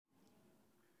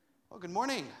Well, good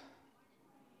morning.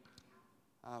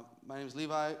 My name is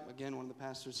Levi. Again, one of the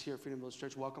pastors here at Freedom Village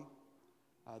Church. Welcome.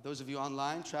 Those of you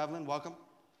online, traveling, welcome.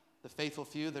 The faithful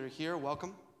few that are here,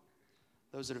 welcome.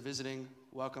 Those that are visiting,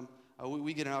 welcome.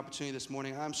 We get an opportunity this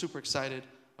morning. I'm super excited.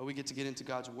 We get to get into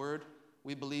God's Word.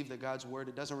 We believe that God's Word,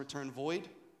 it doesn't return void.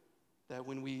 That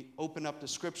when we open up the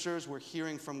Scriptures, we're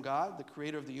hearing from God, the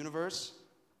Creator of the universe.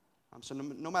 So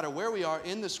no matter where we are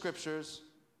in the Scriptures,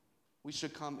 we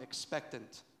should come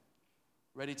expectant,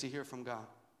 ready to hear from God,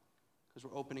 because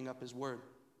we're opening up His Word.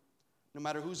 No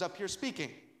matter who's up here speaking,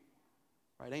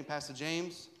 right? Ain't Pastor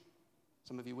James?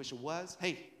 Some of you wish it was.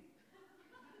 Hey,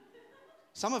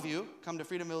 some of you come to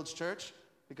Freedom Village Church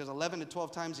because 11 to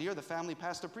 12 times a year the family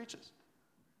pastor preaches.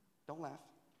 Don't laugh.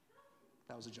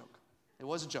 That was a joke. It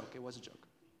was a joke. It was a joke.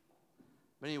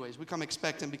 But anyways, we come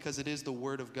expectant because it is the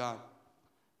Word of God.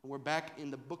 And we're back in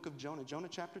the book of Jonah, Jonah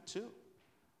chapter 2.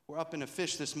 We're up in a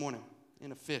fish this morning,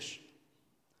 in a fish.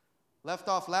 Left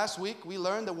off last week, we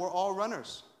learned that we're all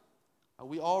runners.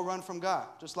 We all run from God,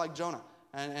 just like Jonah.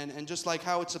 And just like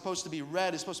how it's supposed to be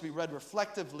read, it's supposed to be read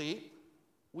reflectively,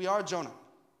 we are Jonah.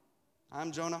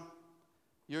 I'm Jonah.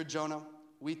 You're Jonah.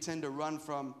 We tend to run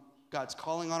from God's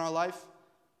calling on our life.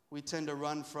 We tend to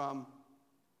run from,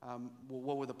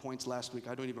 what were the points last week?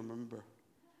 I don't even remember.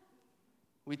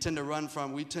 We tend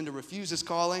to refuse His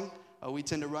calling. We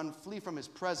tend to flee from His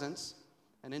presence,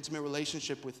 an intimate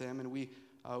relationship with Him, and we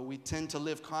tend to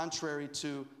live contrary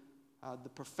to the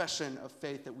profession of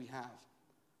faith that we have.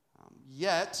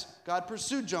 Yet, God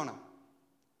pursued Jonah.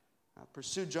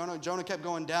 Jonah kept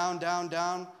going down, down,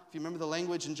 down. If you remember the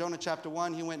language in Jonah chapter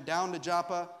 1, he went down to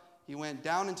Joppa. He went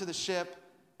down into the ship.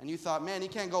 And you thought, man, he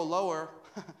can't go lower.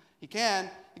 He can.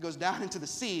 He goes down into the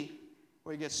sea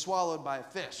where he gets swallowed by a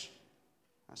fish.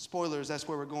 Spoilers, that's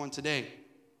where we're going today.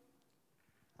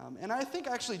 And I think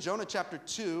actually Jonah chapter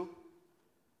 2,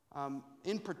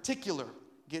 in particular,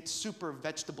 gets super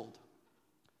vegetabled.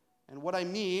 And what I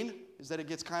mean is that it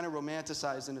gets kind of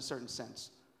romanticized in a certain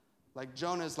sense. Like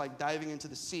Jonah's like diving into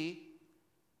the sea,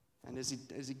 and as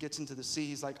he gets into the sea,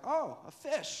 he's like, oh, a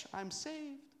fish, I'm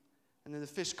saved. And then the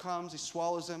fish comes, he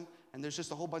swallows him, and there's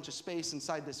just a whole bunch of space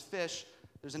inside this fish.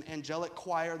 There's an angelic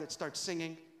choir that starts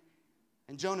singing,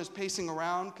 and Jonah's pacing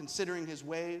around, considering his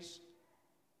ways.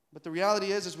 But the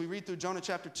reality is, as we read through Jonah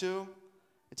chapter 2,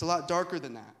 it's a lot darker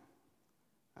than that.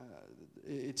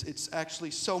 It's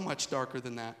actually so much darker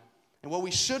than that. And what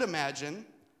we should imagine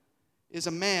is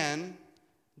a man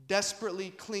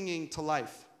desperately clinging to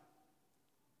life.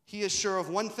 He is sure of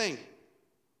one thing.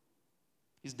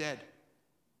 He's dead.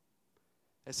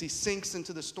 As he sinks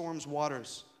into the storm's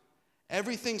waters,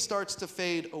 everything starts to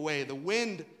fade away. The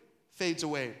wind fades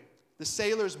away. The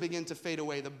sailors begin to fade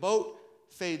away. The boat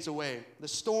fades away. The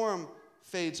storm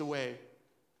fades away.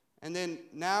 And then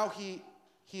now he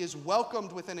is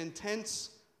welcomed with an intense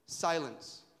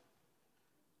silence,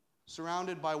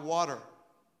 surrounded by water,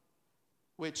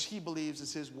 which he believes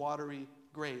is his watery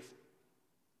grave.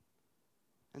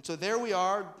 And so there we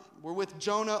are. We're with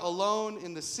Jonah alone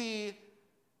in the sea,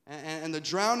 and the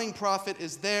drowning prophet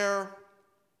is there,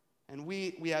 and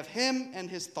we have him and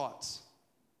his thoughts.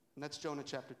 And that's Jonah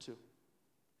chapter 2.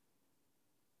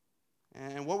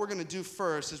 And what we're going to do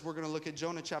first is we're going to look at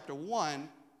Jonah chapter 1,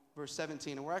 verse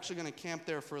 17. And we're actually going to camp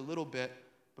there for a little bit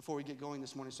before we get going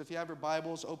this morning. So if you have your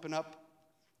Bibles, open up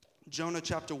Jonah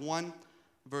chapter 1,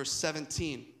 verse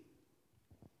 17. And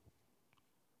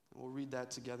we'll read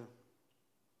that together.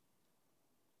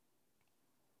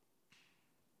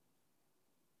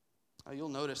 You'll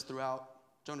notice throughout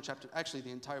Jonah chapter, actually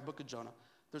the entire book of Jonah,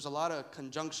 there's a lot of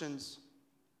conjunctions.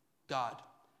 God,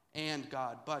 and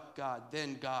God, but God,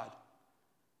 then God.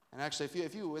 And actually,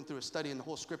 if you went through a study in the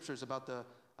whole scriptures about the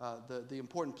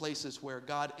important places where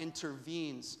God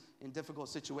intervenes in difficult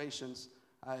situations,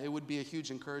 it would be a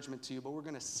huge encouragement to you. But we're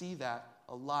going to see that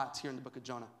a lot here in the book of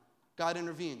Jonah. God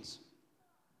intervenes.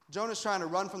 Jonah's trying to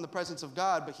run from the presence of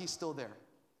God, but he's still there.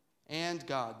 And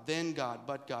God, then God,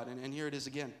 but God. And here it is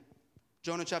again.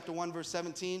 Jonah chapter 1, verse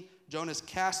 17. Jonah's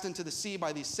cast into the sea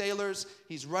by these sailors.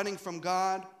 He's running from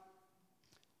God.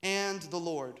 And the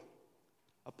Lord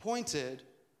appointed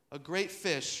a great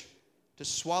fish to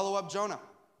swallow up Jonah.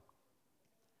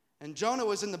 And Jonah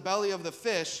was in the belly of the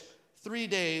fish 3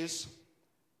 days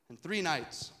and 3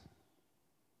 nights.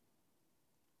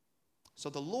 So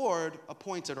the Lord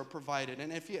appointed or provided.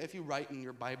 And if you write in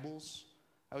your Bibles,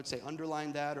 I would say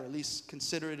underline that or at least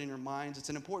consider it in your minds. It's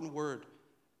an important word.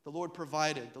 The Lord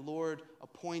provided. The Lord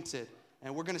appointed.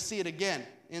 And we're going to see it again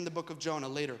in the book of Jonah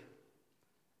later.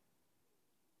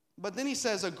 But then he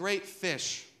says a great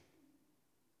fish.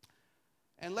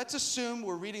 And let's assume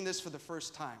we're reading this for the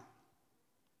first time.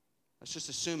 Let's just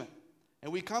assume it.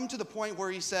 And we come to the point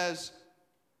where he says,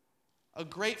 a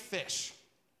great fish.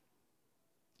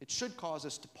 It should cause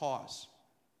us to pause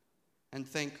and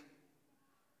think,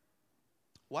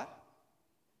 what?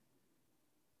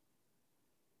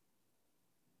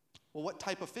 Well, what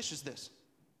type of fish is this?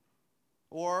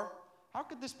 Or how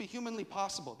could this be humanly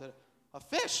possible that a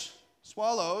fish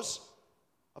swallows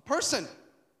a person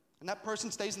and that person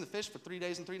stays in the fish for 3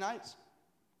 days and 3 nights?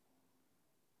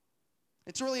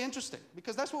 It's really interesting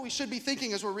because that's what we should be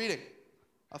thinking as we're reading.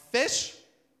 A fish?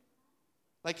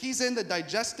 Like he's in the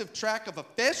digestive tract of a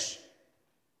fish,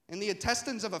 in the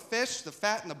intestines of a fish, the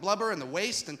fat and the blubber and the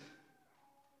waste.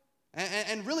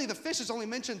 And really the fish is only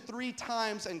mentioned 3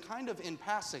 times and kind of in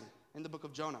passing in the book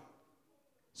of Jonah.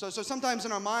 So sometimes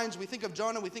in our minds we think of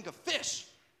Jonah, we think of fish.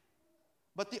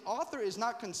 But the author is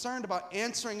not concerned about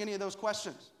answering any of those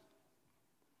questions.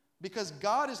 Because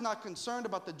God is not concerned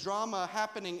about the drama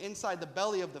happening inside the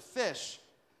belly of the fish.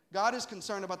 God is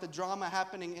concerned about the drama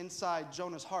happening inside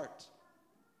Jonah's heart.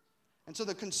 And so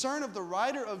the concern of the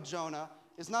writer of Jonah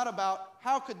is not about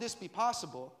how could this be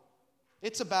possible.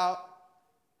 It's about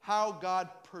how God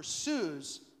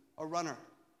pursues a runner.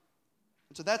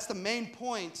 And so that's the main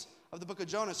point of the book of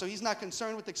Jonah. So he's not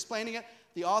concerned with explaining it.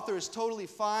 The author is totally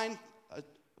fine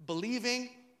believing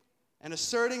and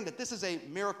asserting that this is a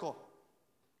miracle.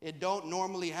 It don't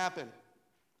normally happen.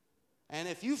 And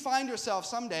if you find yourself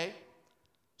someday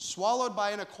swallowed by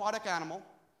an aquatic animal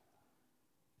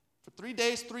for 3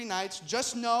 days, 3 nights,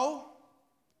 just know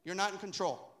you're not in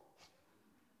control.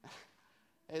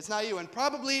 It's not you. And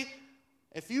probably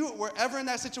if you were ever in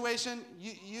that situation,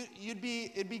 it'd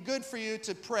be good for you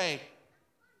to pray.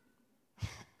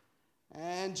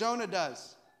 And Jonah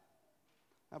does.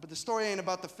 But the story ain't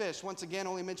about the fish. Once again,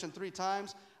 only mentioned 3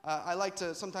 times. I like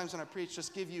to, sometimes when I preach,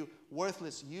 just give you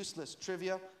worthless, useless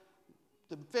trivia.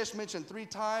 The fish mentioned 3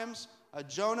 times.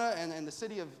 Jonah and the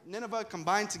city of Nineveh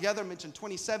combined together mentioned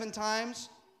 27 times.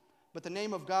 But the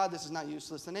name of God, this is not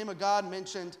useless. The name of God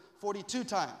mentioned 42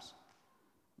 times.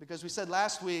 Because we said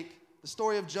last week, the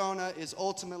story of Jonah is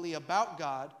ultimately about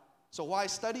God. So why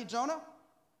study Jonah?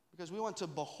 Because we want to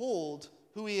behold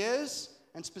who he is,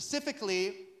 and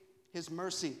specifically his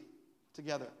mercy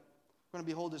together. We're going to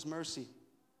behold his mercy.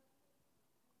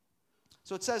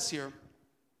 So it says here,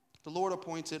 the Lord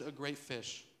appointed a great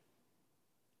fish.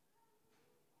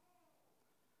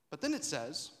 But then it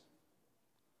says,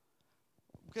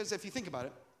 because if you think about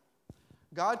it,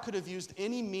 God could have used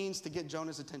any means to get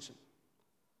Jonah's attention.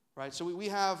 Right? So we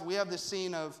have this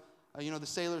scene of the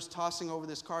sailors tossing over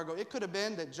this cargo. It could have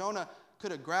been that Jonah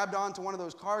could have grabbed onto one of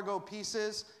those cargo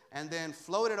pieces and then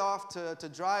floated off to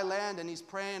dry land, and he's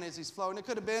praying as he's floating. It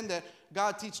could have been that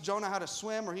God teach Jonah how to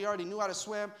swim, or he already knew how to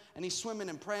swim, and he's swimming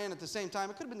and praying at the same time.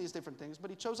 It could have been these different things, but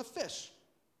he chose a fish.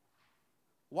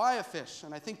 Why a fish?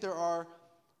 And I think there are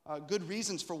good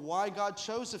reasons for why God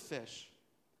chose a fish.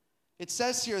 It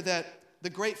says here that the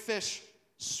great fish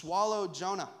swallowed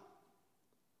Jonah.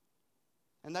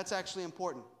 And that's actually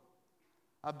important.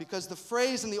 Because the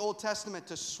phrase in the Old Testament,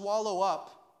 to swallow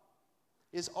up,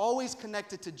 is always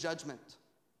connected to judgment.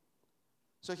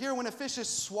 So here, when a fish is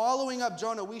swallowing up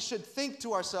Jonah, we should think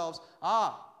to ourselves,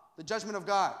 the judgment of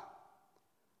God.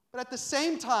 But at the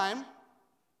same time,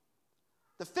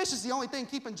 the fish is the only thing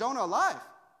keeping Jonah alive.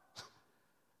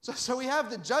 So we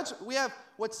have we have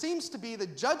what seems to be the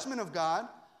judgment of God,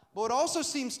 but it also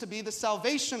seems to be the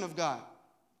salvation of God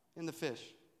in the fish.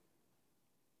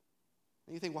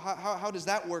 And you think, well, how does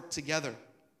that work together?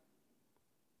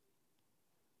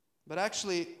 But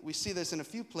actually, we see this in a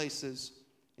few places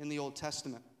in the Old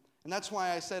Testament. And that's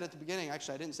why I said at the beginning,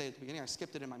 actually I didn't say it at the beginning, I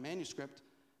skipped it in my manuscript,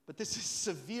 but this is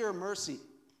severe mercy.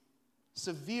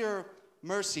 Severe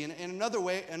mercy. And another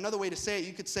way to say it,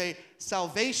 you could say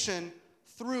salvation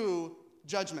through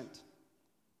judgment.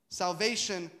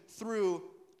 Salvation through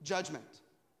judgment.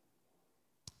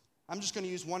 I'm just going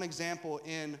to use one example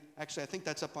actually I think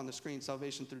that's up on the screen,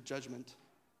 salvation through judgment.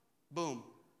 Boom.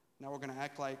 Now we're going to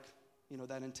act like,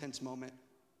 that intense moment.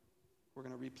 We're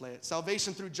going to replay it.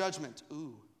 Salvation through judgment.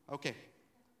 Ooh, okay.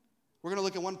 We're going to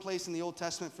look at one place in the Old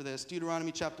Testament for this.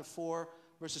 Deuteronomy chapter 4,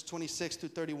 verses 26 through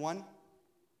 31.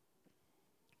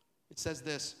 It says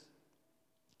this.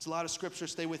 It's a lot of scripture.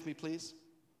 Stay with me, please.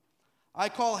 I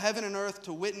call heaven and earth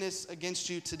to witness against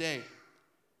you today,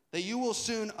 that you will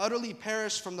soon utterly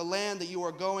perish from the land that you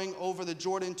are going over the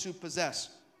Jordan to possess.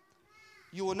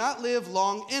 You will not live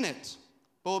long in it,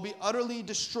 but will be utterly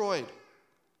destroyed.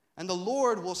 And the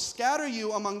Lord will scatter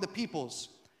you among the peoples,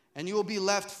 and you will be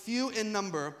left few in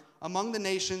number among the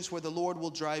nations where the Lord will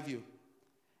drive you.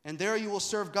 And there you will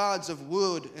serve gods of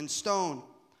wood and stone,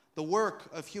 the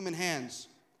work of human hands.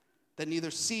 that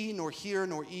neither see, nor hear,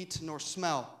 nor eat, nor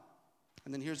smell.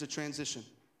 And then here's the transition.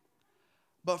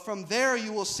 But from there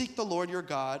you will seek the Lord your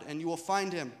God, and you will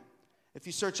find him. If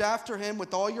you search after him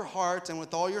with all your heart and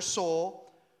with all your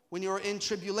soul, when you are in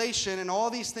tribulation and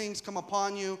all these things come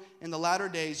upon you in the latter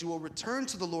days, you will return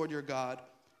to the Lord your God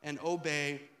and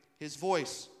obey his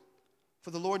voice. For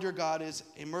the Lord your God is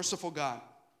a merciful God.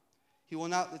 He will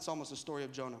not, it's almost a story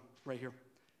of Jonah right here.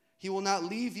 He will not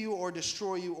leave you or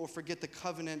destroy you or forget the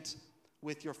covenant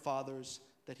with your fathers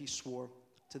that he swore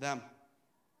to them.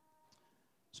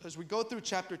 So as we go through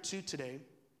chapter 2 today,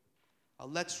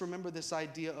 let's remember this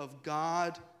idea of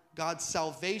God's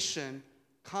salvation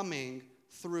coming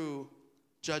through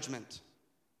judgment.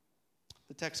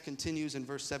 The text continues in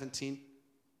verse 17.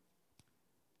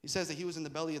 He says that he was in the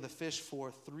belly of the fish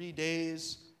for 3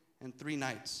 days and 3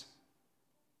 nights.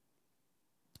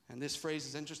 And this phrase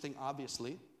is interesting,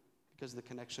 obviously, because of the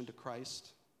connection to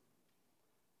Christ.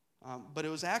 But it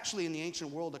was actually in the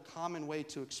ancient world a common way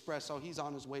to express, he's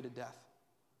on his way to death.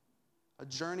 A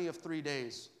journey of 3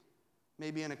 days.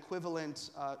 Maybe an equivalent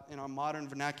in our modern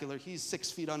vernacular, he's 6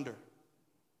 feet under.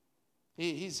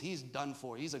 He's done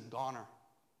for. He's a goner.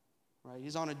 Right?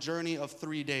 He's on a journey of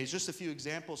 3 days. Just a few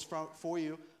examples for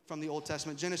you from the Old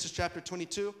Testament. Genesis chapter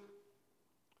 22.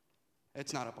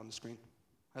 It's not up on the screen.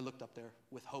 I looked up there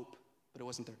with hope, but it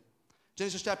wasn't there.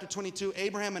 Genesis chapter 22,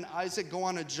 Abraham and Isaac go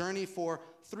on a journey for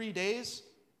 3 days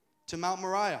to Mount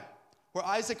Moriah, where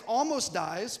Isaac almost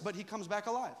dies, but he comes back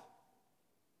alive.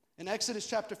 In Exodus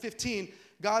chapter 15,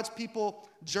 God's people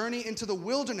journey into the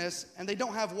wilderness, and they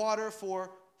don't have water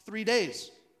for 3 days.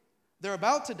 They're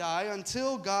about to die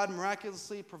until God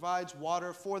miraculously provides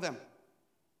water for them.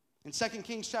 In 2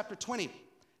 Kings chapter 20,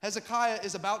 Hezekiah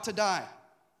is about to die,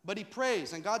 but he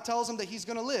prays, and God tells him that he's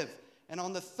going to live. And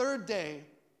on the 3rd day,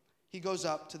 he goes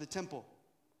up to the temple.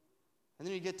 And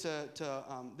then you get to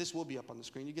this will be up on the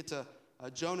screen. You get to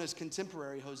Jonah's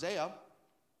contemporary, Hosea.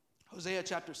 Hosea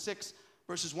chapter 6,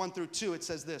 verses 1 through 2, it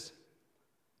says this.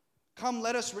 Come,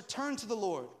 let us return to the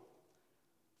Lord,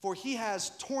 for he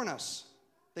has torn us,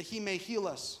 that he may heal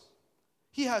us.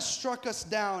 He has struck us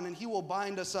down, and he will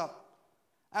bind us up.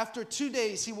 After 2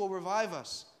 days, he will revive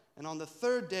us, and on the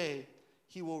 3rd day,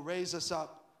 he will raise us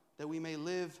up, that we may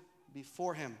live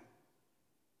before him.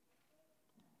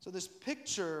 So this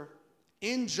picture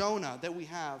in Jonah that we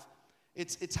have,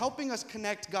 it's helping us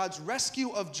connect God's rescue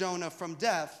of Jonah from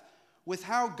death with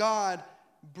how God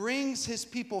brings his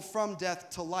people from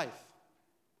death to life.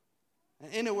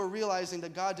 And in it, we're realizing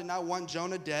that God did not want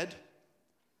Jonah dead,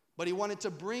 but he wanted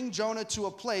to bring Jonah to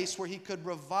a place where he could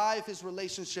revive his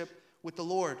relationship with the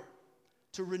Lord,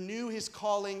 to renew his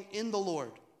calling in the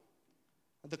Lord,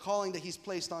 the calling that he's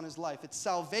placed on his life. It's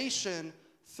salvation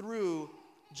through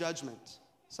judgment.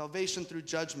 Salvation through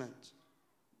judgment.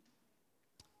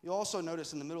 You also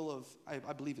notice in the middle of,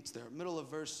 I believe it's there, middle of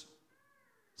verse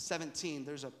 17,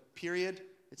 there's a period.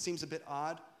 It seems a bit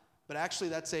odd, but actually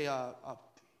that's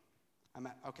I'm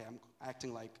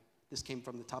acting like this came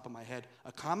from the top of my head.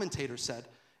 A commentator said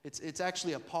it's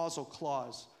actually a pausal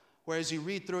clause, whereas you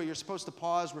read through it, you're supposed to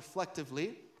pause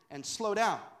reflectively and slow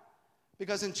down.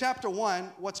 Because in chapter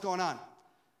 1, what's going on?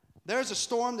 There's a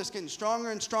storm that's getting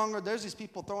stronger and stronger. There's these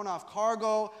people throwing off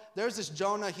cargo. There's this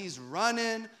Jonah, he's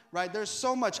running, right? There's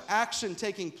so much action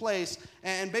taking place.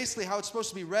 And basically how it's supposed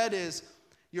to be read is,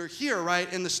 you're here,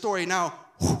 right, in the story. Now,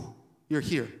 you're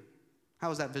here. How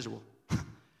is that visual?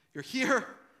 You're here,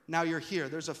 now you're here.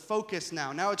 There's a focus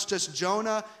now. Now it's just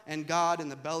Jonah and God in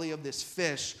the belly of this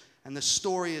fish, and the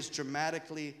story is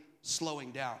dramatically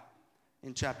slowing down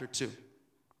in chapter 2.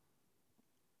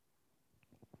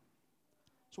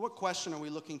 So what question are we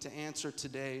looking to answer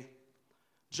today?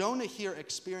 Jonah here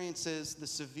experiences the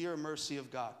severe mercy of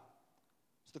God.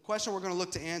 So the question we're going to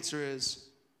look to answer is,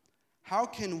 how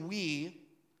can we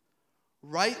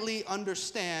rightly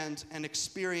understand and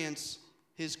experience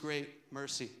his great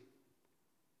mercy?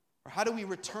 Or how do we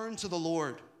return to the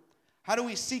Lord? How do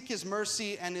we seek his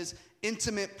mercy and his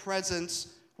intimate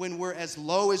presence when we're as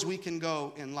low as we can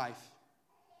go in life?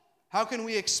 How can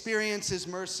we experience his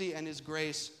mercy and his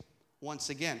grace once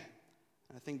again?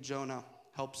 And I think Jonah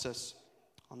helps us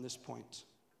on this point.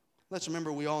 Let's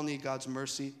remember we all need God's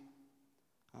mercy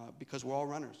because we're all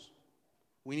runners.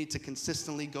 We need to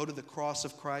consistently go to the cross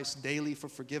of Christ daily for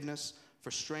forgiveness,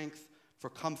 for strength, for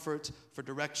comfort, for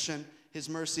direction. His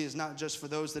mercy is not just for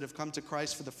those that have come to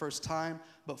Christ for the first time,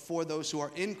 but for those who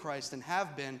are in Christ and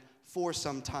have been for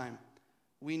some time.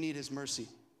 We need his mercy.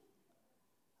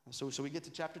 So we get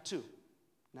to chapter 2.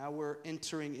 Now we're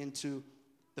entering into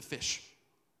the fish.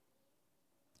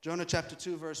 Jonah chapter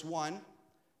 2 verse 1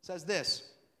 says this.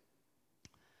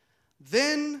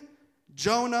 Then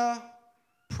Jonah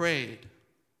prayed.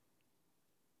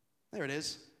 There it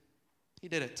is. He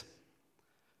did it.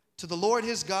 To the Lord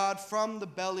his God from the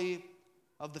belly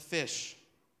of the fish.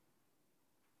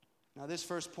 Now, this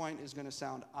first point is going to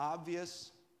sound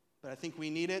obvious, but I think we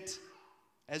need it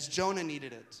as Jonah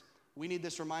needed it. We need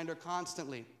this reminder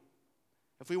constantly.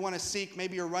 If we want to seek,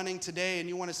 maybe you're running today and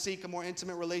you want to seek a more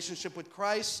intimate relationship with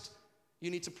Christ, you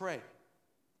need to pray.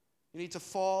 You need to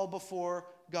fall before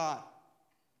God.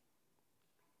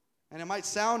 And it might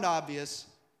sound obvious,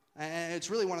 and it's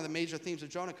really one of the major themes of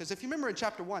Jonah, because if you remember in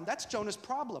chapter 1, that's Jonah's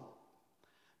problem.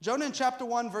 Jonah in chapter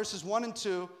 1, verses 1 and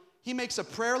 2, he makes a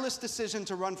prayerless decision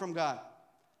to run from God.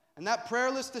 And that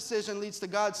prayerless decision leads to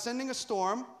God sending a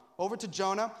storm over to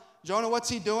Jonah. Jonah, what's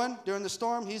he doing during the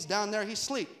storm? He's down there, he's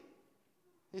asleep.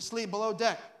 He's asleep below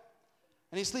deck.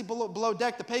 And he's asleep below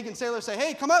deck. The pagan sailors say,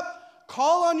 hey, come up,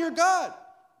 call on your God,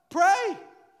 pray.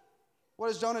 What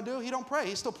does Jonah do? He don't pray.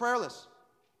 He's still prayerless.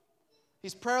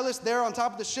 He's prayerless there on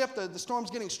top of the ship. The storm's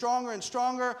getting stronger and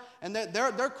stronger, and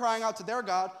they're crying out to their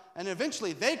God, and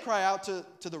eventually they cry out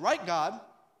to the right God,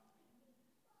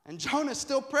 and Jonah's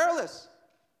still prayerless.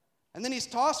 And then he's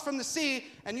tossed from the sea,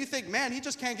 and you think, man, he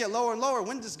just can't get lower and lower.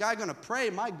 When's this guy going to pray?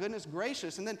 My goodness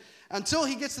gracious. And then until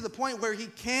he gets to the point where he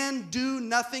can do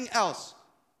nothing else,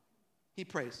 he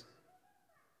prays.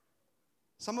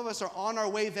 Some of us are on our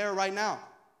way there right now.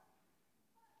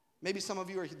 Maybe some of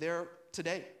you are there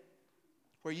today,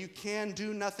 where you can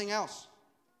do nothing else.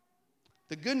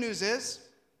 The good news is,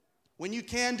 when you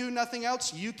can do nothing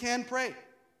else, you can pray.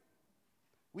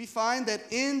 We find that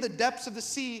in the depths of the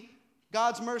sea,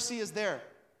 God's mercy is there.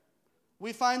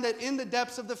 We find that in the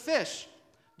depths of the fish,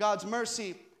 God's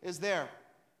mercy is there.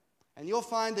 And you'll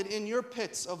find that in your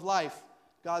pits of life,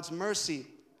 God's mercy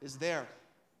is there.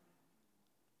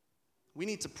 We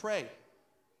need to pray.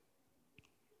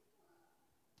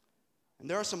 And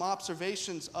there are some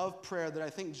observations of prayer that I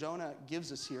think Jonah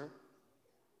gives us here.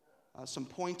 Some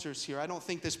pointers here. I don't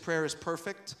think this prayer is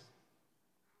perfect,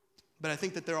 but I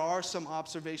think that there are some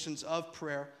observations of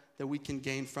prayer that we can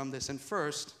gain from this. And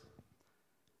first,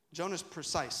 Jonah's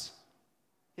precise.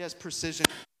 He has precision.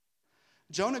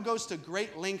 Jonah goes to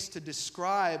great lengths to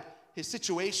describe his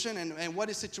situation and what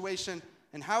his situation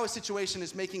and how his situation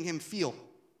is making him feel.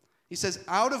 He says,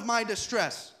 out of my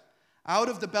distress, out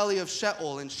of the belly of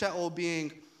Sheol, and Sheol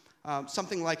being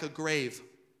something like a grave.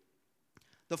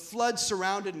 The flood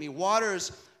surrounded me,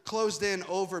 waters closed in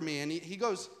over me. And he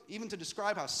goes even to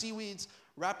describe how seaweeds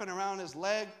wrapping around his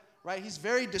leg, right? He's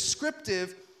very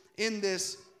descriptive in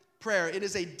this prayer. It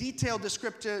is a detailed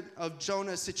description of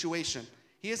Jonah's situation.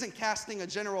 He isn't casting a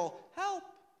general help,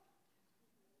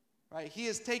 right? He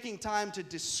is taking time to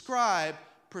describe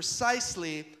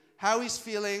precisely how he's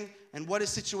feeling and what his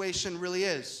situation really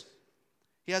is.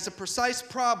 He has a precise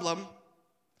problem,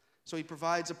 so he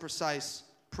provides a precise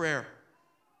prayer.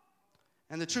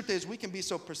 And the truth is, we can be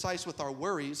so precise with our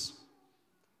worries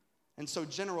and so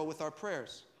general with our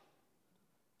prayers.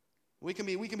 We can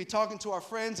be talking to our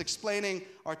friends, explaining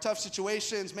our tough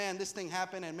situations. Man, this thing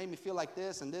happened and made me feel like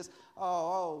this and this.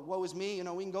 Oh, woe is me.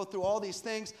 We can go through all these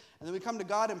things. And then we come to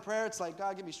God in prayer. It's like,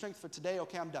 God, give me strength for today.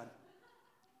 Okay, I'm done.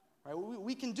 Right?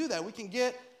 We can do that. We can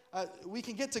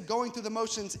get to going through the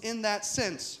motions in that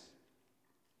sense.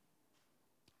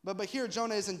 But here,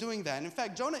 Jonah isn't doing that. And in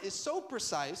fact, Jonah is so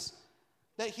precise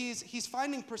that he's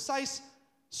finding precise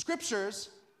scriptures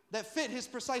that fit his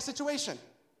precise situation.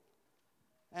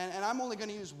 And I'm only going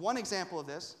to use one example of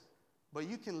this, but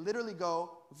you can literally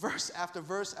go verse after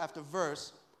verse after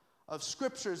verse of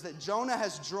scriptures that Jonah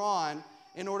has drawn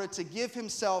in order to give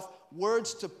himself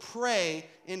words to pray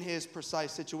in his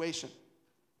precise situation.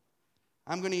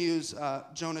 I'm going to use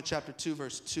Jonah chapter 2,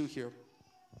 verse 2 here.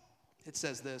 It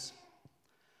says this: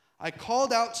 I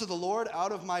called out to the Lord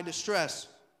out of my distress,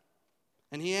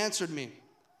 and he answered me.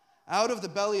 Out of the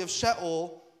belly of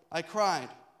Sheol I cried,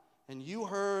 and you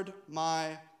heard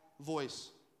my voice.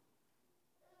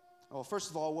 Well, first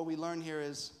of all, what we learn here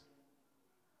is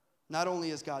not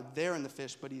only is God there in the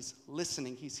fish, but he's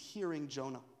listening. He's hearing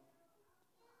Jonah.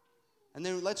 And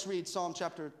then let's read Psalm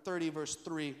chapter 30, verse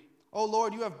 3. O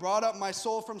Lord, you have brought up my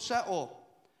soul from Sheol.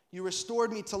 You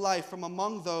restored me to life from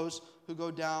among those who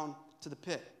go down to the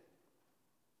pit.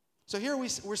 So here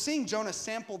we're seeing Jonah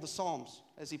sample the Psalms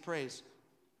as he prays.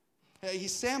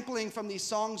 He's sampling from these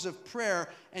songs of prayer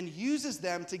and uses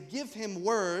them to give him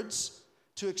words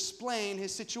to explain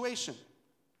his situation.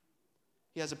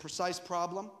 He has a precise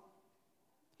problem.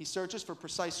 He searches for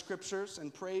precise scriptures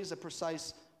and prays a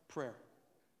precise prayer.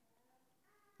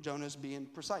 Jonah's being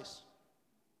precise.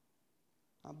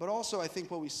 But also, I think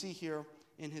what we see here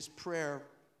in his prayer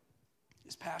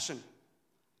is passion.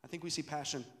 I think we see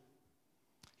passion.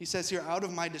 He says here, out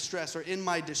of my distress, or in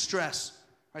my distress.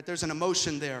 Right? There's an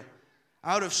emotion there.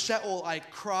 Out of Sheol I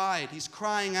cried. He's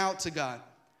crying out to God.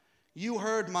 You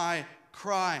heard my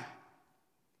cry.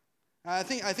 I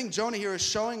think Jonah here is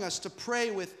showing us to pray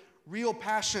with real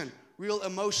passion, real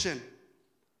emotion.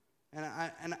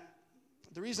 And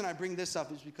the reason I bring this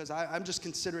up is because I'm just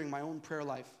considering my own prayer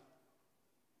life.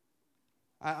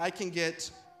 I can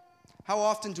get, how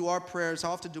often do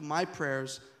my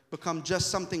prayers become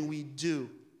just something we do?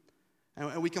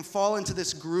 And we can fall into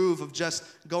this groove of just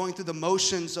going through the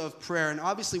motions of prayer. And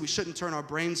obviously we shouldn't turn our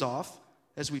brains off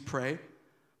as we pray,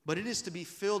 but it is to be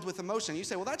filled with emotion. You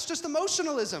say, well, that's just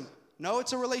emotionalism. No,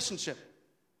 it's a relationship.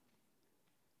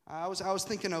 I was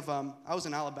thinking of, I was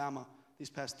in Alabama these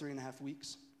past 3.5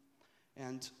 weeks,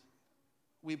 and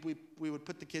we would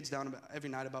put the kids down every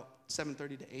night about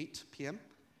 7:30 to 8 p.m.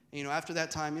 And, after that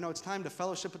time, it's time to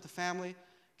fellowship with the family,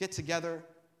 get together.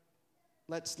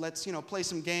 Let's play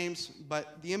some games.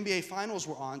 But the NBA Finals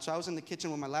were on, so I was in the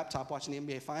kitchen with my laptop watching the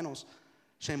NBA Finals.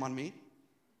 Shame on me.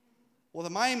 Well, the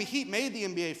Miami Heat made the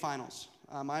NBA Finals.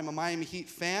 I'm a Miami Heat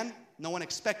fan. No one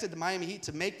expected the Miami Heat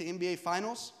to make the NBA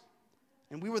Finals.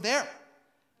 And we were there,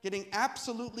 getting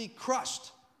absolutely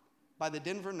crushed by the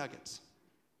Denver Nuggets.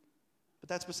 But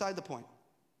that's beside the point.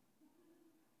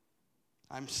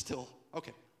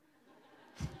 Okay.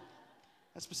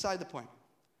 That's beside the point.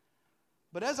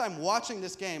 But as I'm watching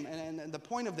this game, and the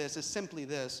point of this is simply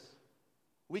this,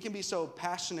 we can be so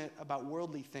passionate about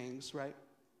worldly things, right?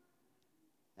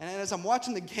 And as I'm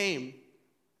watching the game,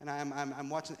 and I'm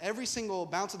watching every single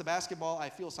bounce of the basketball, I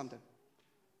feel something.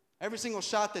 Every single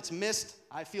shot that's missed,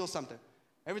 I feel something.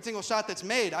 Every single shot that's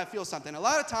made, I feel something. A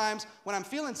lot of times, when I'm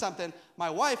feeling something, my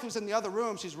wife, who's in the other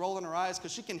room, she's rolling her eyes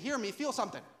because she can hear me feel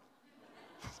something.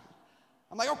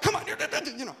 I'm like, oh, come on,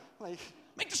 like,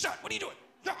 make the shot. What are you doing?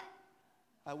 Yeah.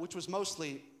 Which was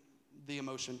mostly the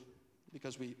emotion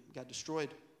because we got destroyed.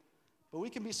 But we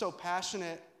can be so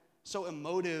passionate, so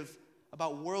emotive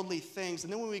about worldly things.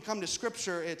 And then when we come to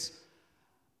Scripture, it's,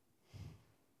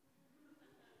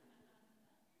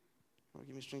 oh,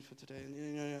 give me strength for today.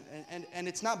 And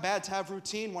it's not bad to have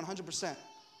routine 100%.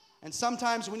 And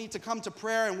sometimes we need to come to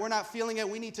prayer and we're not feeling it.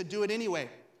 We need to do it anyway.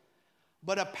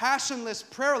 But a passionless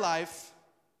prayer life,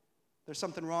 there's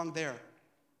something wrong there.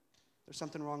 There's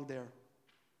something wrong there.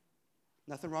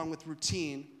 Nothing wrong with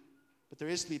routine, but there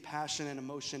is to be passion and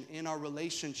emotion in our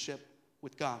relationship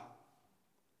with God.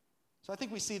 So I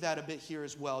think we see that a bit here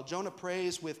as well. Jonah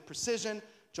prays with precision.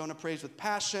 Jonah prays with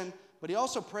passion. But he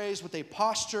also prays with a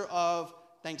posture of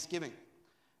thanksgiving.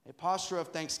 A posture of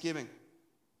thanksgiving.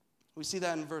 We see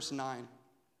that in verse 9.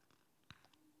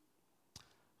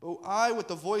 But I, with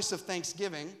the voice of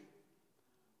thanksgiving,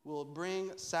 will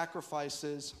sacrifice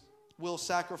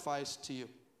to you.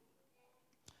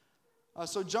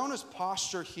 So Jonah's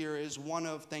posture here is one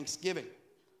of thanksgiving,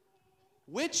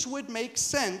 which would make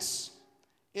sense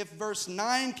if verse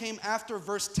 9 came after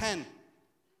verse 10.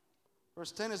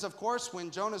 Verse 10 is, of course,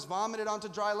 when Jonah's vomited onto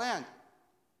dry land.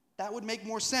 That would make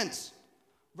more sense.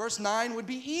 Verse 9 would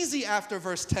be easy after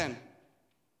verse 10.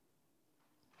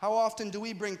 How often do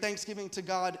we bring thanksgiving to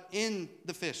God in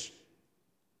the fish?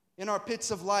 In our pits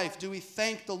of life, do we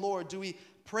thank the Lord? Do we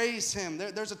praise Him?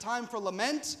 There's a time for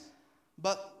lament,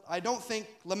 but I don't think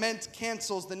lament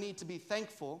cancels the need to be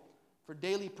thankful for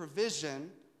daily provision,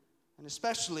 and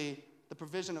especially the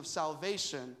provision of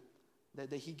salvation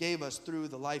that He gave us through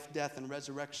the life, death, and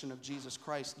resurrection of Jesus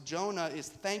Christ. Jonah is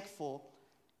thankful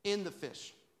in the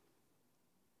fish.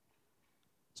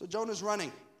 So Jonah's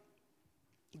running.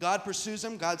 God pursues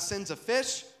him. God sends a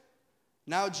fish.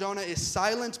 Now Jonah is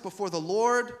silent before the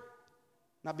Lord,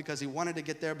 not because he wanted to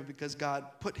get there, but because God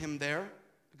put him there,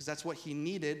 because that's what he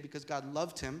needed, because God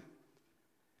loved him.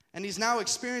 And he's now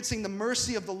experiencing the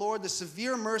mercy of the Lord, the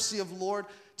severe mercy of the Lord,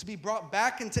 to be brought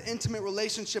back into intimate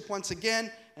relationship once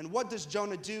again. And what does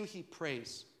Jonah do? He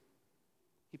prays.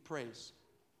 He prays.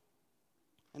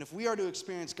 And if we are to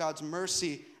experience God's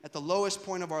mercy at the lowest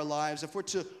point of our lives, if we're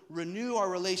to renew our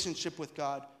relationship with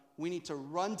God, we need to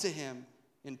run to Him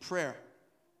in prayer.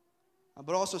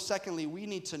 But also, secondly, we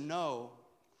need to know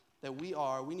that we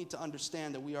need to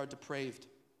understand that we are depraved.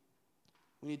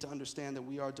 We need to understand that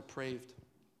we are depraved.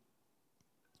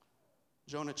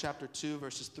 Jonah chapter 2,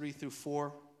 verses 3 through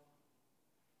 4.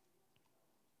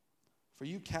 For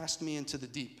you cast me into the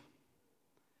deep,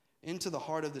 into the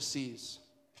heart of the seas,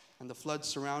 and the floods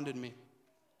surrounded me.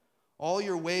 All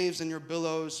your waves and your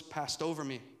billows passed over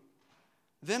me.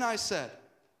 Then I said,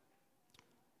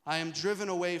 I am driven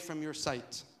away from your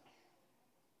sight.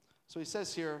 So he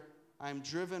says here, I am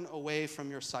driven away from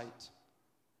your sight.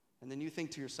 And then you think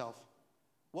to yourself,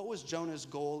 what was Jonah's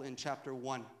goal in chapter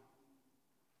 1?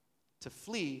 to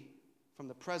flee from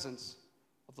the presence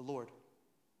of the Lord.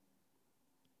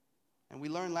 And we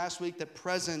learned last week that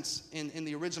presence in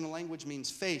the original language means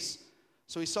face.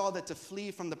 So we saw that to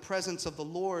flee from the presence of the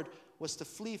Lord was to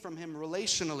flee from him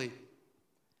relationally.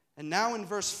 And now in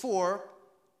verse 4,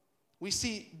 we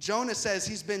see Jonah says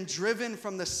he's been driven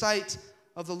from the sight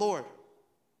of the Lord.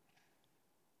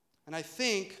 And I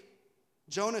think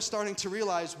Jonah is starting to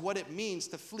realize what it means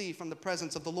to flee from the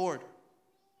presence of the Lord.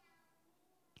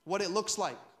 What it looks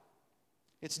like.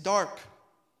 It's dark.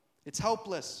 It's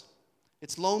helpless.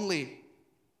 It's lonely.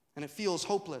 And it feels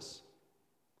hopeless.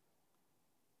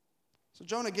 So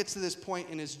Jonah gets to this point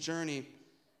in his journey.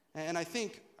 And I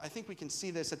think we can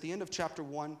see this at the end of chapter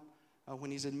 1 when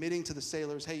he's admitting to the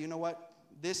sailors, hey, you know what?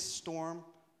 This storm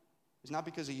is not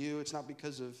because of you. It's not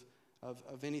because of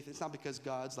anything. It's not because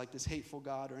God's like this hateful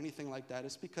God or anything like that.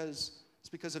 It's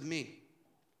because of me.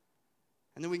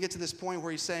 And then we get to this point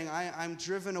where he's saying, I'm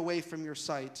driven away from your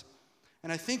sight.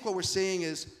 And I think what we're seeing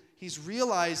is he's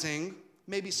realizing,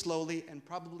 maybe slowly and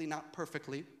probably not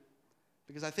perfectly,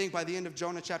 because I think by the end of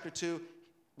Jonah chapter 2,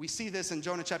 we see this in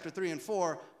Jonah chapter 3 and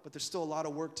 4, but there's still a lot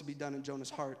of work to be done in Jonah's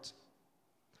heart.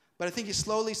 But I think he's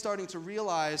slowly starting to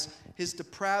realize his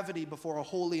depravity before a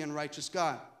holy and righteous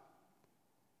God.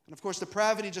 And of course,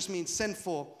 depravity just means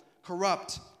sinful,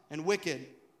 corrupt, and wicked.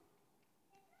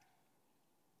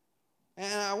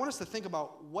 And I want us to think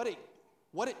about what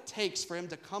it takes for him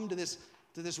to come to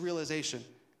this realization.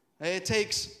 It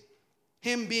takes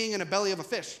him being in the belly of a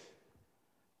fish,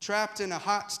 trapped in a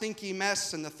hot, stinky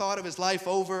mess, and the thought of his life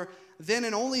over. Then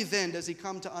and only then does he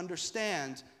come to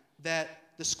understand that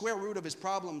the square root of his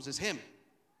problems is him.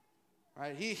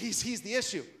 Right? He's the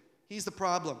issue. He's the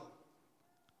problem.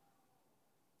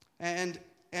 And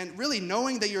really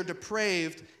knowing that you're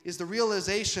depraved is the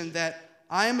realization that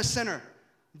I am a sinner.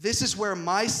 This is where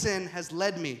my sin has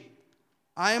led me.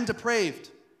 I am depraved.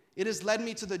 It has led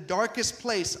me to the darkest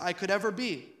place I could ever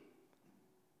be.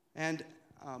 And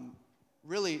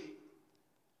really,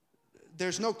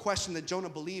 there's no question that Jonah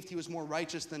believed he was more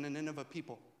righteous than the Nineveh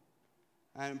people.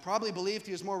 And probably believed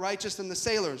he was more righteous than the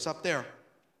sailors up there.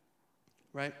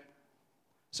 Right?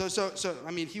 So,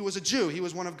 I mean, he was a Jew. He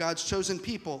was one of God's chosen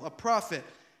people, a prophet.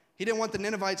 He didn't want the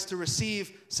Ninevites to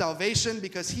receive salvation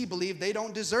because he believed they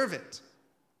don't deserve it.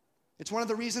 It's one of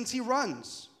the reasons he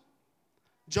runs.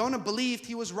 Jonah believed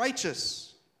he was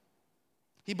righteous.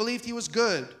 He believed he was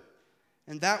good.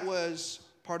 And that was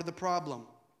part of the problem.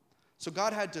 So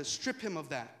God had to strip him of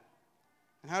that.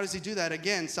 And how does he do that?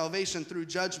 Again, salvation through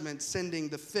judgment, sending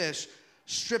the fish,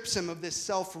 strips him of this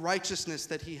self-righteousness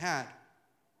that he had.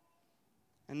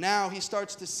 And now he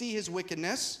starts to see his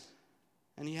wickedness,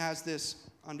 and he has this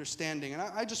understanding. And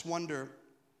I just wonder,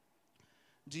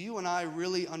 do you and I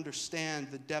really understand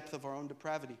the depth of our own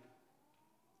depravity?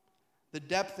 The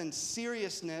depth and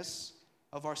seriousness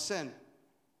of our sin?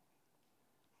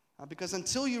 Because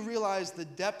until you realize the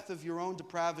depth of your own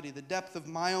depravity, the depth of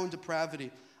my own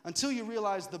depravity, until you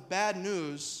realize the bad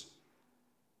news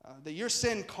that your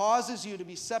sin causes you to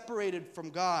be separated from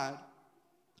God,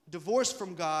 divorced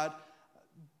from God,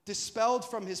 dispelled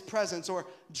from his presence, or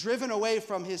driven away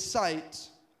from his sight,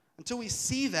 until we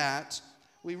see that,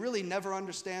 we really never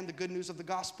understand the good news of the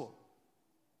gospel.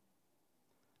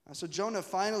 So Jonah,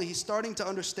 finally, he's starting to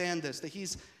understand this, that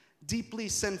he's deeply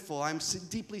sinful. I'm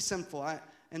deeply sinful.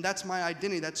 And that's my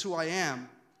identity. That's who I am.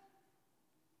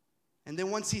 And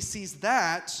then once he sees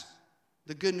that,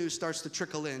 the good news starts to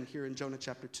trickle in here in Jonah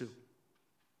chapter 2.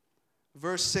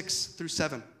 Verse 6 through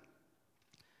 7.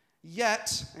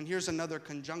 Yet, and here's another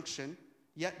conjunction,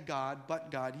 yet God,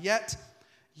 but God, yet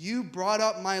you brought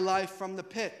up my life from the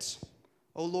pit,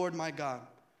 O Lord my God.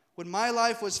 When my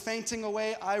life was fainting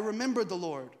away, I remembered the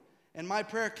Lord, and my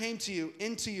prayer came to you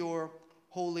into your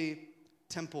holy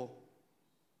temple.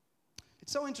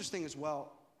 It's so interesting as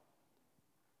well.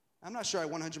 I'm not sure I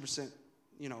 100%,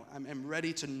 I'm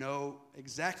ready to know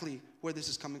exactly where this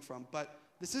is coming from, but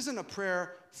this isn't a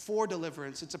prayer for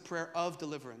deliverance, it's a prayer of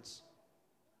deliverance.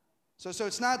 So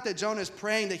it's not that Jonah is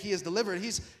praying that he is delivered.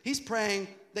 He's praying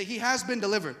that he has been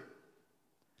delivered.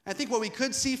 I think what we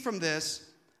could see from this,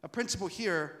 a principle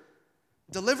here,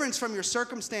 deliverance from your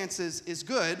circumstances is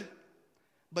good,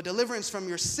 but deliverance from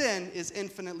your sin is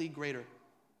infinitely greater.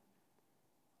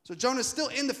 So Jonah's still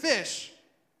in the fish,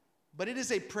 but it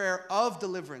is a prayer of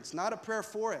deliverance, not a prayer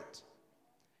for it.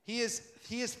 He is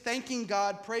thanking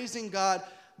God, praising God,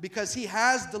 because he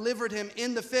has delivered him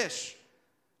in the fish.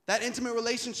 That intimate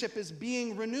relationship is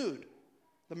being renewed.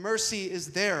 The mercy is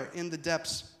there in the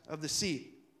depths of the sea.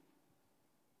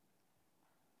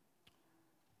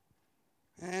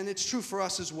 And it's true for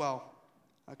us as well.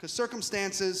 Because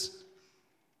circumstances,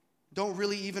 don't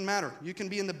really even matter. You can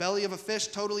be in the belly of a fish,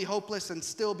 totally hopeless, and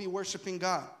still be worshiping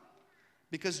God.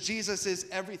 Because Jesus is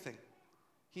everything.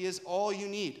 He is all you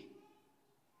need.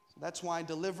 So that's why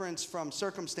deliverance from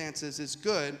circumstances is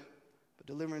good, but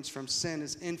deliverance from sin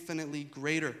is infinitely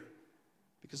greater.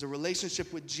 Because a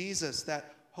relationship with Jesus,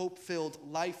 that hope-filled,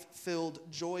 life-filled,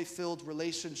 joy-filled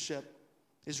relationship,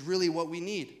 is really what we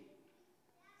need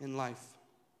in life.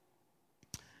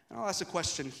 And I'll ask a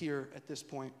question here at this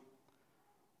point.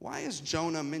 Why is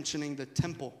Jonah mentioning the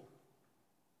temple?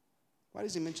 Why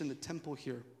does he mention the temple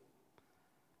here?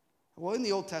 Well, in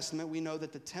the Old Testament, we know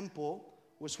that the temple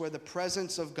was where the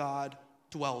presence of God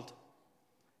dwelled.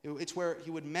 It's where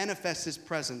he would manifest his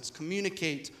presence,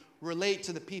 communicate, relate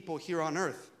to the people here on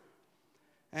earth.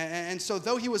 And so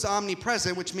though he was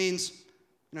omnipresent, which means,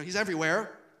 he's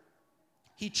everywhere,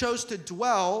 he chose to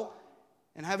dwell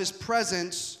and have his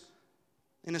presence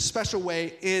in a special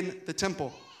way in the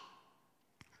temple.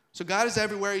 So God is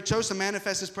everywhere. He chose to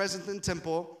manifest his presence in the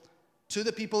temple to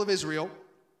the people of Israel.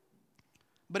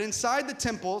 But inside the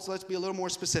temple, so let's be a little more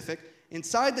specific,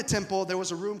 inside the temple there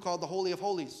was a room called the Holy of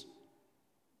Holies.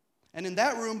 And in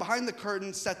that room, behind the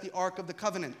curtain, sat the Ark of the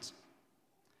Covenant.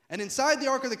 And inside the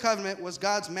Ark of the Covenant was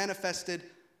God's manifested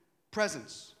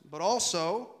presence. But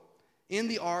also, in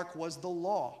the Ark was the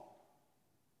law.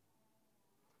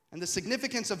 And the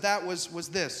significance of that was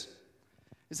this,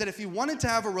 is that if you wanted to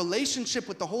have a relationship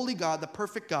with the holy God, the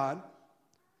perfect God,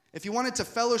 if you wanted to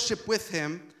fellowship with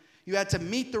him, you had to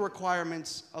meet the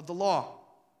requirements of the law.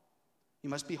 You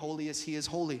must be holy as he is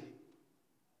holy.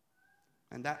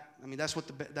 And that's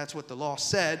what the law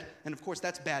said. And of course,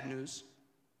 that's bad news.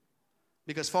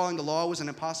 Because following the law was an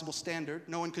impossible standard.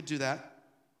 No one could do that.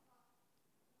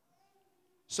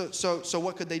 So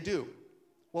what could they do?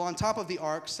 Well, on top of the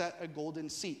ark sat a golden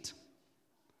seat.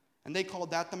 And they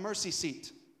called that the mercy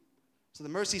seat. So the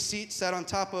mercy seat sat on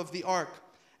top of the ark.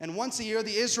 And once a year,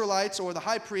 the Israelites, or the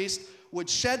high priest, would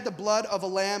shed the blood of a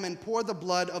lamb and pour the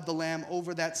blood of the lamb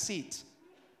over that seat.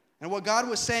 And what God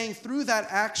was saying through that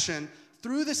action,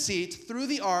 through the seat, through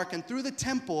the ark, and through the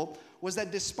temple, was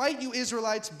that despite you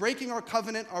Israelites breaking our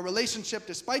covenant, our relationship,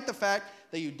 despite the fact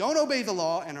that you don't obey the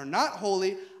law and are not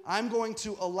holy, I'm going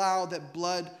to allow that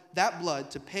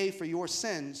blood to pay for your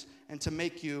sins and to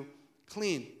make you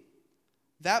clean.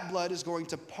 That blood is going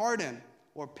to pardon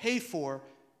or pay for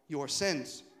your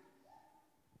sins.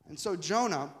 And so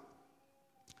Jonah,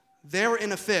 there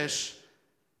in a fish,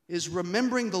 is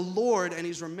remembering the Lord, and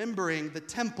he's remembering the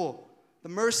temple, the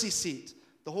mercy seat,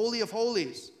 the Holy of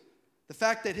Holies. The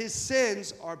fact that his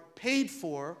sins are paid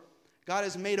for, God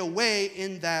has made a way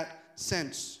in that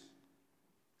sense.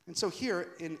 And so here,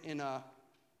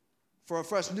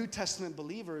 for us New Testament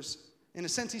believers, in a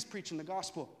sense, he's preaching the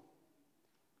gospel.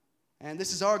 And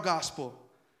this is our gospel,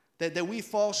 that we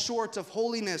fall short of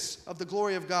holiness, of the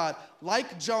glory of God.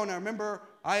 Like Jonah, remember,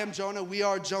 I am Jonah, we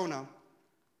are Jonah.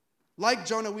 Like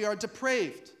Jonah, we are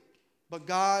depraved, but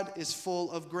God is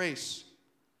full of grace.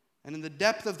 And in the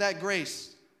depth of that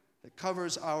grace that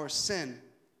covers our sin,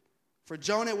 for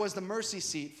Jonah it was the mercy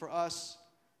seat. For us,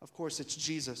 of course, it's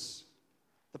Jesus,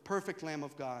 the perfect Lamb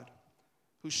of God,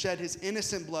 who shed his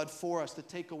innocent blood for us to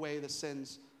take away the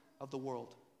sins of the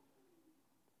world.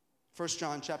 1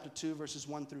 John chapter 2, verses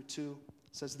 1 through 2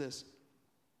 says this.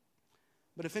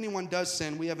 But if anyone does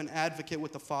sin, we have an advocate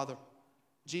with the Father,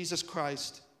 Jesus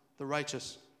Christ, the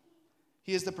righteous.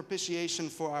 He is the propitiation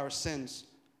for our sins,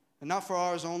 and not for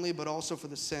ours only, but also for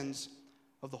the sins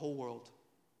of the whole world.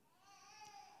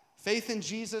 Faith in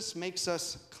Jesus makes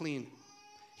us clean.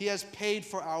 He has paid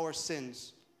for our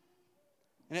sins.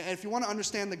 And if you want to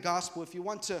understand the gospel, if you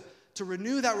want to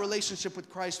renew that relationship with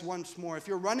Christ once more, if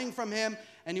you're running from him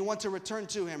and you want to return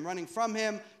to him, running from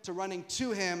him to running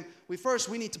to him, we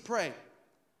need to pray.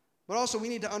 But also we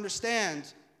need to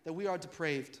understand that we are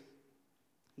depraved,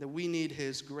 that we need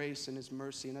his grace and his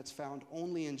mercy, and that's found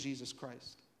only in Jesus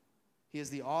Christ. He is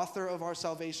the author of our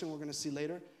salvation, we're going to see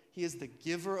later. He is the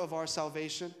giver of our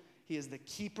salvation. He is the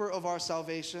keeper of our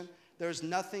salvation. There's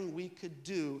nothing we could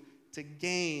do to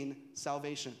gain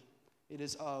salvation. It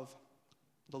is of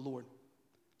the Lord.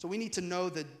 So we need to know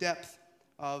the depth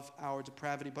of our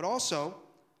depravity, but also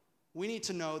we need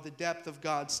to know the depth of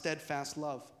God's steadfast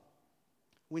love.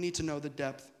 We need to know the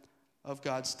depth of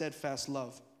God's steadfast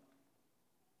love.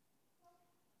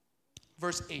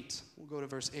 Verse 8. We'll go to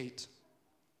verse 8.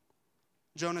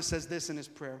 Jonah says this in his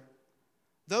prayer.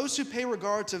 Those who pay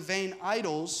regard to vain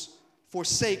idols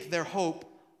forsake their hope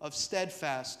of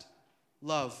steadfast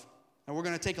love. And we're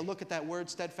going to take a look at that word,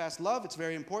 steadfast love. It's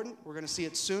very important. We're going to see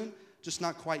it soon, just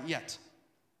not quite yet.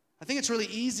 I think it's really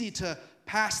easy to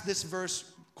pass this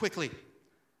verse quickly.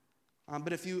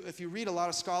 But if you read a lot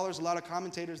of scholars, a lot of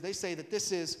commentators, they say that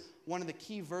this is one of the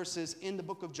key verses in the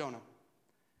book of Jonah.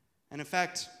 And in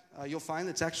fact, you'll find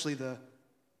it's actually the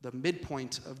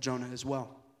midpoint of Jonah as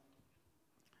well.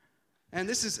 And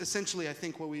this is essentially, I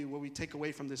think, what we take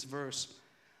away from this verse.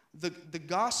 The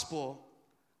gospel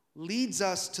leads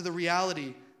us to the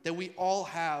reality that we all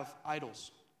have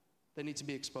idols that need to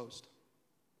be exposed.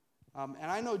 And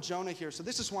I know Jonah here, so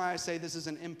this is why I say this is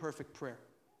an imperfect prayer.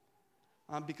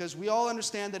 Because we all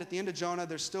understand that at the end of Jonah,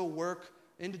 there's still work.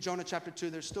 Into Jonah chapter 2,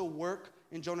 there's still work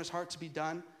in Jonah's heart to be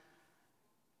done.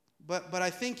 But I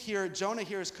think here, Jonah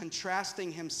here is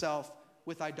contrasting himself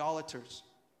with idolaters,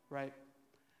 right?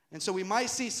 And so we might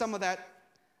see some of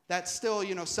that still,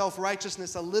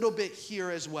 self-righteousness a little bit here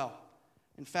as well.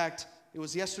 In fact, it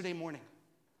was yesterday morning.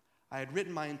 I had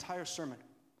written my entire sermon.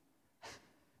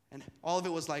 And all of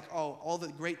it was like, all the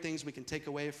great things we can take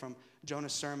away from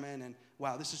Jonah's sermon. And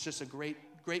wow, this is just a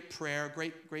great prayer,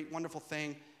 great, wonderful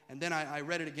thing. And then I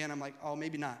read it again. I'm like,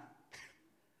 maybe not.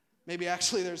 Maybe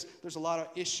actually there's a lot of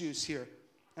issues here.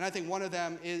 And I think one of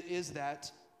them is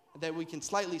that we can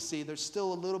slightly see there's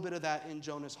still a little bit of that in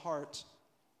Jonah's heart.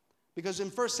 Because in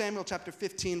 1 Samuel chapter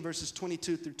 15, verses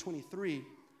 22 through 23,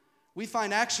 we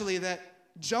find actually that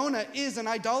Jonah is an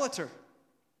idolater.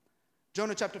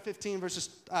 Jonah chapter 15,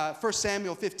 1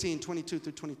 Samuel 15, 22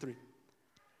 through 23.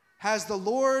 Has the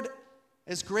Lord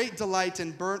as great delight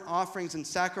in burnt offerings and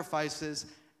sacrifices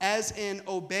as in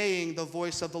obeying the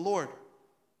voice of the Lord?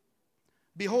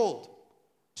 Behold,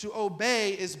 to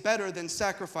obey is better than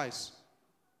sacrifice.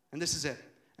 And this is it.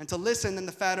 And to listen than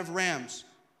the fat of rams.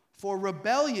 For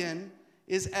rebellion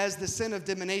is as the sin of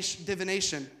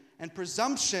divination, and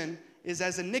presumption is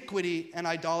as iniquity and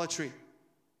idolatry.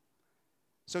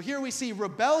 So here we see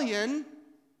rebellion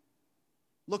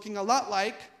looking a lot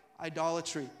like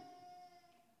idolatry.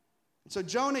 So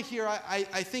Jonah here,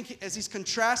 I think as he's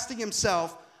contrasting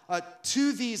himself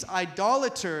to these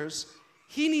idolaters,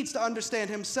 he needs to understand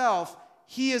himself,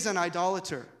 he is an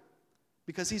idolater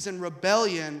because he's in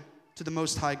rebellion to the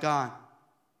Most High God.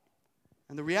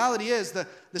 And the reality is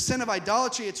the sin of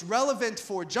idolatry, it's relevant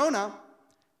for Jonah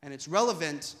and it's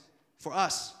relevant for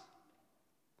us.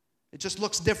 It just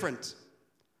looks different.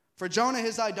 For Jonah,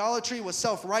 his idolatry was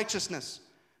self-righteousness.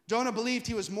 Jonah believed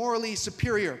he was morally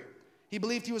superior. He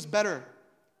believed he was better.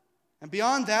 And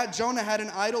beyond that, Jonah had an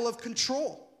idol of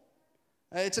control.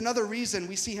 It's another reason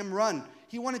we see him run.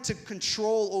 He wanted to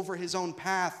control over his own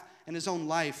path and his own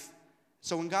life.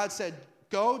 So when God said,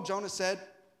 go, Jonah said,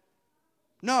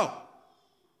 no.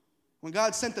 When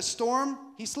God sent the storm,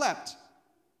 he slept.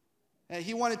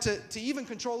 He wanted to even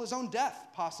control his own death,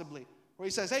 possibly. Where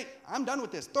he says, hey, I'm done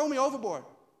with this. Throw me overboard.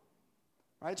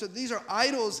 Right? So these are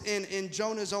idols in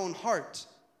Jonah's own heart.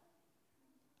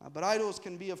 But idols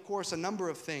can be, of course, a number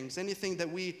of things. Anything that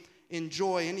we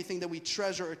enjoy, anything that we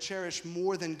treasure or cherish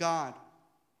more than God,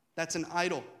 that's an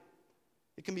idol.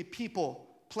 It can be people,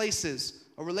 places,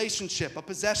 a relationship, a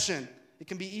possession. It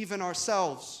can be even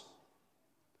ourselves.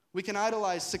 We can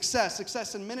idolize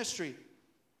success in ministry.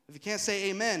 If you can't say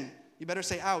amen, you better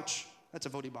say ouch. That's a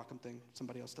Vodi Bakum thing.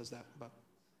 Somebody else does that, but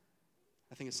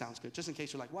I think it sounds good. Just in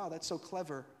case you're like, wow, that's so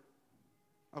clever.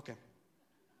 Okay.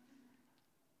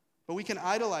 But we can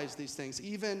idolize these things,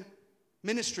 even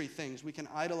ministry things we can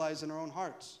idolize in our own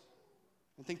hearts.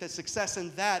 I think that success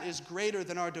in that is greater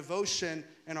than our devotion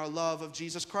and our love of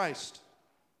Jesus Christ.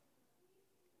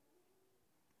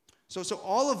 So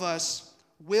all of us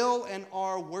will and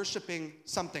are worshiping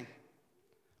something.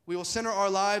 We will center our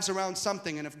lives around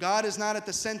something. And if God is not at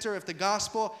the center, if the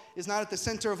gospel is not at the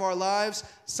center of our lives,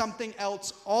 something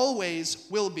else always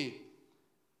will be.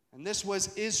 And this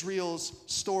was Israel's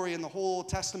story in the whole Old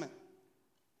Testament.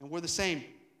 And we're the same.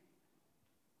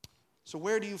 So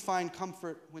where do you find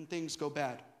comfort when things go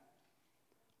bad?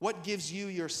 What gives you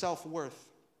your self-worth?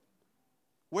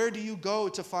 Where do you go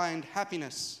to find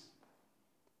happiness?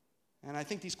 And I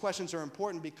think these questions are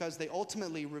important because they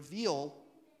ultimately reveal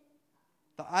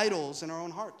the idols in our own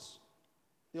hearts.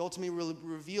 They ultimately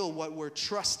reveal what we're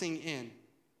trusting in.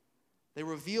 They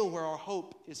reveal where our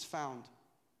hope is found.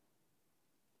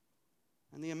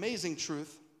 And the amazing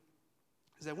truth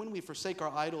is that when we forsake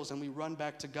our idols and we run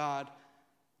back to God,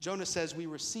 Jonah says we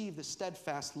receive the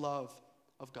steadfast love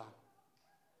of God.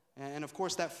 And of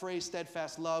course, that phrase,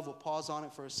 steadfast love, we'll pause on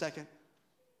it for a second,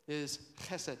 is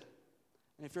chesed.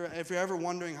 And if you're ever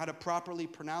wondering how to properly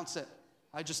pronounce it,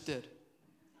 I just did.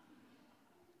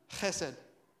 Chesed.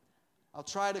 I'll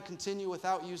try to continue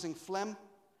without using phlegm.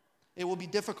 It will be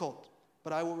difficult,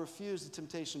 but I will refuse the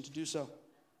temptation to do so,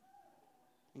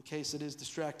 in case it is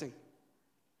distracting.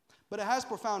 But it has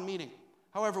profound meaning,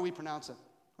 however we pronounce it,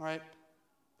 all right?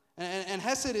 And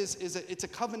hesed it's a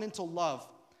covenantal love.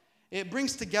 It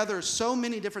brings together so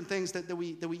many different things that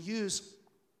we use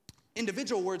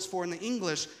individual words for in the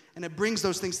English, and it brings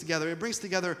those things together. It brings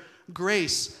together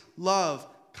grace, love,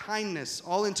 kindness,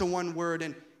 all into one word.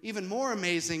 And even more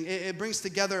amazing, it brings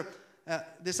together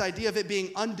this idea of it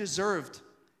being undeserved.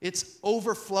 It's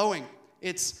overflowing.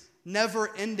 It's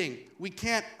never ending. We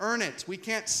can't earn it. We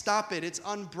can't stop it. It's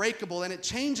unbreakable, and it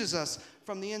changes us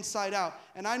from the inside out.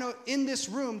 And I know in this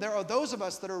room, there are those of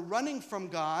us that are running from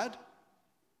God.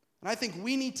 And I think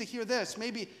we need to hear this.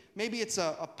 Maybe it's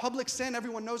a public sin.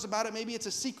 Everyone knows about it. Maybe it's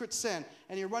a secret sin,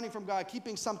 and you're running from God,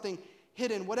 keeping something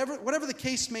hidden. Whatever the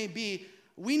case may be,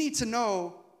 we need to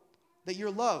know that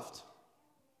you're loved,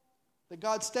 that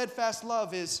God's steadfast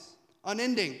love is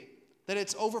unending, that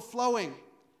it's overflowing.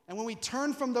 And when we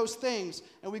turn from those things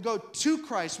and we go to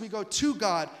Christ, we go to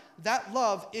God, that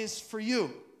love is for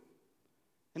you.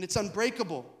 And it's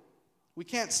unbreakable. We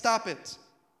can't stop it.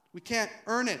 We can't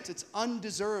earn it. It's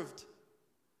undeserved.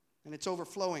 And it's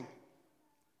overflowing.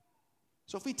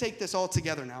 So if we take this all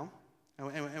together now,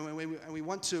 and we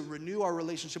want to renew our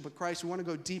relationship with Christ, we want to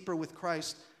go deeper with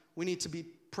Christ, we need to be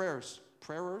prayer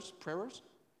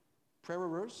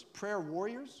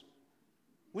warriors.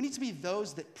 We need to be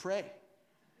those that pray.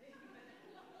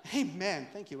 Amen.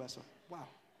 Thank you, Essa. Wow.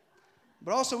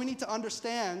 But also we need to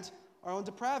understand our own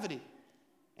depravity.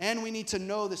 And we need to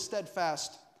know the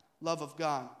steadfast love of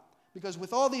God. Because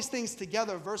with all these things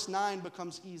together, verse 9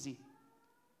 becomes easy.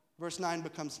 Verse 9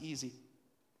 becomes easy.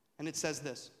 And it says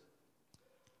this: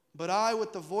 "But I,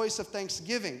 with the voice of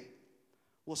thanksgiving,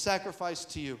 will sacrifice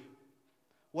to you.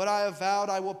 What I have vowed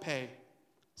I will pay.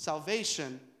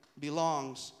 Salvation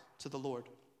belongs to the Lord."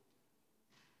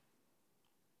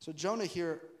 So Jonah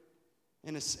here,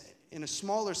 in a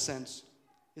smaller sense,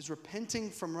 is repenting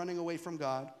from running away from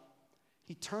God.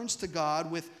 He turns to God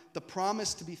with the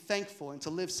promise to be thankful and to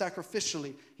live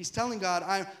sacrificially. He's telling God,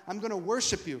 I'm going to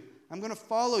worship you. I'm going to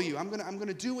follow you. I'm going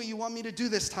to do what you want me to do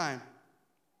this time.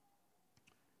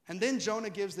 And then Jonah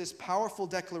gives this powerful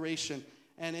declaration.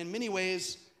 And in many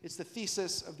ways, it's the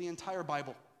thesis of the entire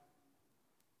Bible.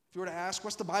 If you were to ask,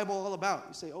 what's the Bible all about?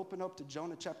 You say, open up to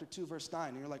Jonah chapter 2, verse 9.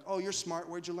 And you're like, oh, you're smart.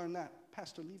 Where'd you learn that?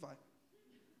 Pastor Levi.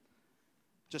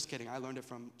 Just kidding. I learned it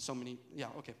from so many. Yeah,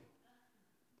 okay.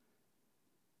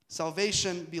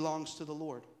 Salvation belongs to the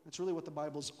Lord. That's really what the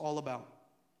Bible's all about.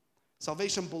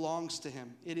 Salvation belongs to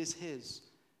him. It is his.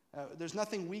 There's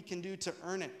nothing we can do to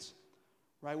earn it,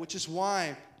 right? Which is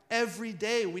why every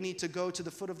day we need to go to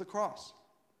the foot of the cross.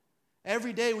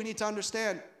 Every day we need to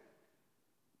understand,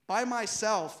 by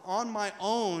myself, on my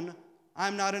own,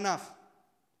 I'm not enough.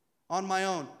 On my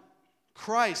own.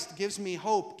 Christ gives me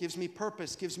hope, gives me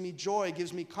purpose, gives me joy,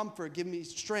 gives me comfort, gives me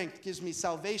strength, gives me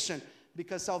salvation.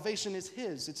 Because salvation is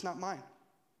his, it's not mine.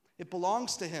 It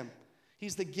belongs to him.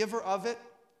 He's the giver of it.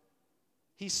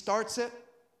 He starts it.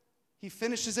 He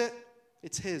finishes it.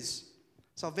 It's his.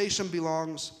 Salvation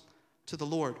belongs to the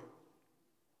Lord.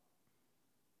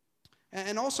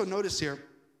 And also notice here,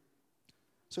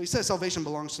 so he says salvation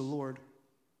belongs to the Lord.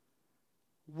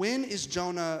 When is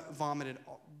Jonah vomited?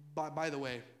 By the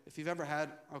way, if you've ever had,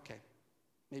 okay,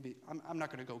 maybe, I'm not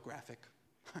going to go graphic.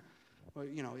 Well,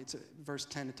 it's verse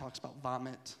 10, it talks about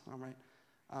vomit, all right?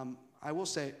 I will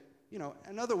say,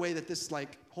 another way that this,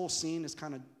 whole scene is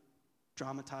kind of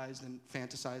dramatized and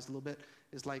fantasized a little bit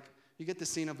is, you get the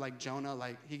scene of, Jonah,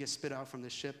 he gets spit out from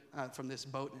this ship, from this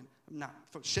boat, and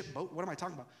boat, what am I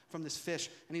talking about? From this fish,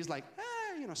 and he's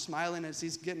smiling as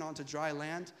he's getting onto dry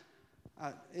land.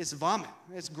 It's vomit.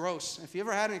 It's gross. If you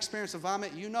ever had an experience of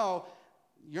vomit, you're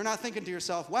not thinking to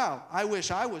yourself, wow, I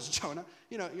wish I was Jonah.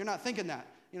 You're not thinking that.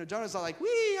 Jonah's not like,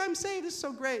 wee, I'm saved, this is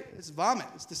so great. It's vomit.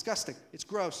 It's disgusting. It's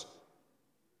gross.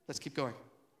 Let's keep going.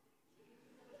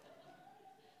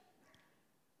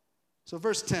 So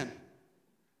verse 10.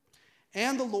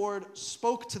 "And the Lord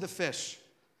spoke to the fish,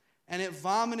 and it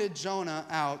vomited Jonah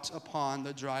out upon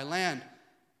the dry land."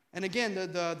 And again,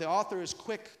 the author is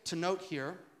quick to note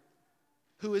here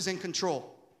who is in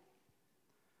control.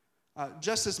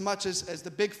 Just as much as the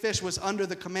big fish was under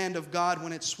the command of God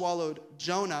when it swallowed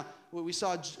Jonah, we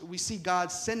see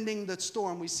God sending the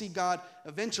storm. We see God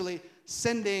eventually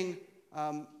sending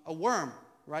a worm,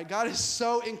 right? God is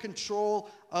so in control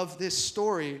of this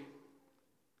story.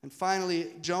 And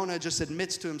finally, Jonah just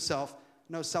admits to himself,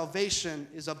 no, salvation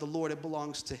is of the Lord. It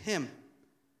belongs to him.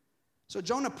 So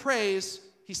Jonah prays,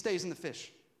 he stays in the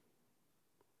fish.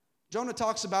 Jonah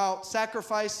talks about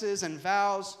sacrifices and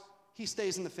vows. He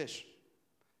stays in the fish.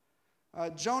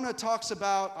 Jonah talks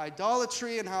about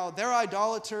idolatry and how they're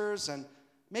idolaters, and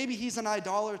maybe he's an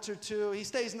idolater too. He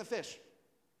stays in the fish.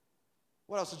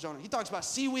 What else is Jonah? He talks about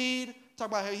seaweed, Talk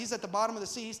about how he's at the bottom of the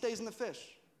sea. He stays in the fish.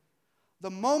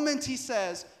 The moment he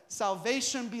says,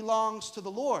 salvation belongs to the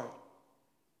Lord,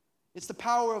 it's the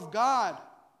power of God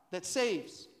that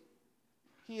saves,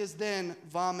 he is then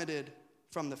vomited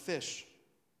from the fish.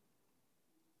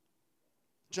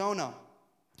 Jonah,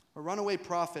 a runaway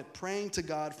prophet, praying to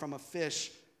God from a fish,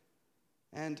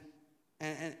 and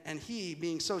he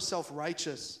being so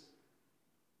self-righteous,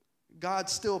 God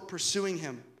still pursuing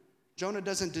him. Jonah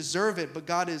doesn't deserve it, but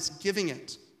God is giving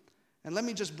it. And let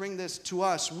me just bring this to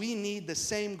us. We need the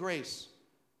same grace.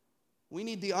 We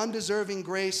need the undeserving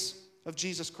grace of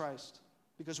Jesus Christ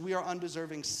because we are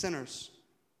undeserving sinners.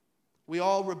 We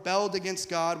all rebelled against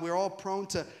God. We're all prone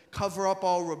to cover up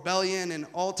all rebellion in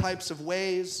all types of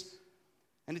ways.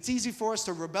 And it's easy for us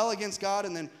to rebel against God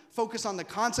and then focus on the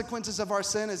consequences of our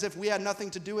sin as if we had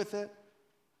nothing to do with it.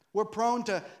 We're prone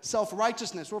to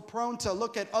self-righteousness. We're prone to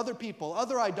look at other people,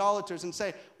 other idolaters, and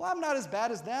say, well, I'm not as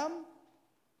bad as them.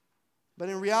 But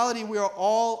in reality, we are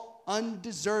all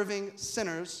undeserving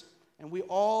sinners, and we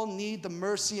all need the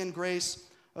mercy and grace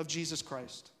of Jesus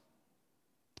Christ.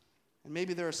 And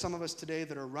maybe there are some of us today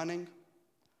that are running,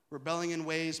 rebelling in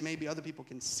ways maybe other people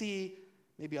can see,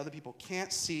 maybe other people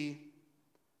can't see.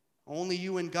 Only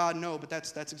you and God know, but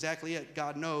that's exactly it.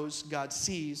 God knows, God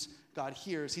sees, God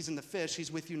hears. He's in the fish,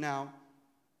 he's with you now,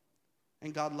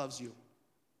 and God loves you.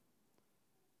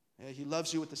 He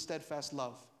loves you with a steadfast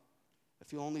love.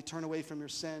 If you only turn away from your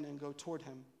sin and go toward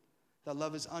him, that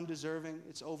love is undeserving,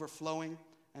 it's overflowing,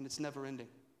 and it's never ending.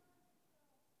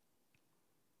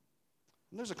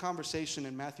 And there's a conversation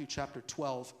in Matthew chapter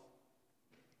 12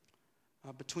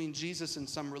 between Jesus and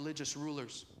some religious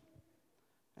rulers.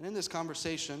 And in this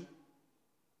conversation,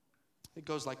 it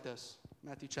goes like this,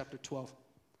 Matthew chapter 12.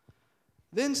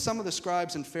 Then some of the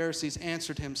scribes and Pharisees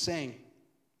answered him, saying,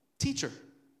 Teacher,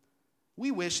 we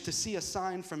wish to see a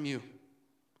sign from you.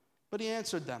 But he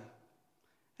answered them,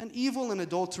 An evil and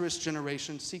adulterous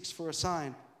generation seeks for a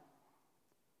sign,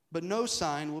 but no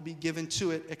sign will be given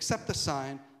to it except the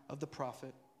sign of the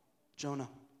prophet Jonah.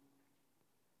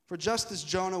 For just as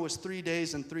Jonah was 3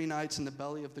 days and 3 nights in the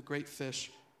belly of the great fish,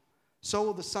 so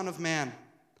will the Son of Man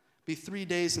be 3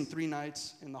 days and 3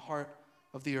 nights in the heart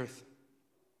of the earth.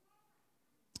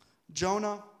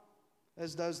 Jonah,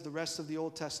 as does the rest of the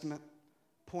Old Testament,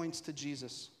 points to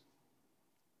Jesus.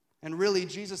 And really,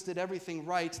 Jesus did everything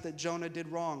right that Jonah did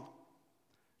wrong.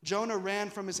 Jonah ran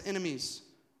from his enemies.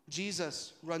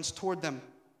 Jesus runs toward them.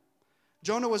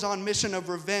 Jonah was on mission of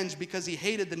revenge because he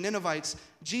hated the Ninevites.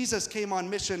 Jesus came on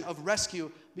mission of rescue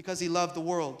because he loved the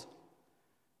world.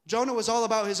 Jonah was all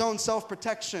about his own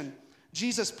self-protection.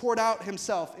 Jesus poured out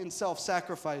himself in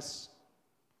self-sacrifice.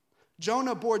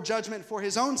 Jonah bore judgment for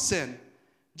his own sin.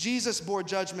 Jesus bore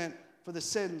judgment for the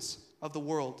sins of the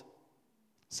world.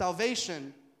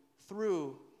 Salvation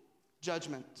through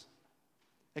judgment.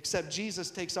 Except Jesus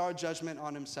takes our judgment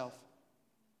on himself.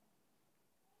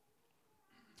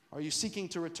 Are you seeking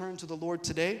to return to the Lord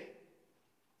today?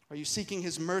 Are you seeking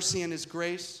his mercy and his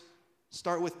grace?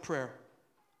 Start with prayer.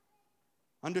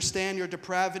 Understand your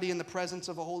depravity in the presence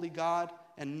of a holy God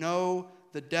and know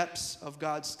the depths of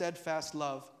God's steadfast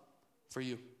love for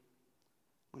you.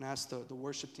 I'm going to ask the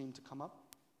worship team to come up.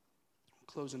 We'll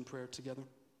close in prayer together.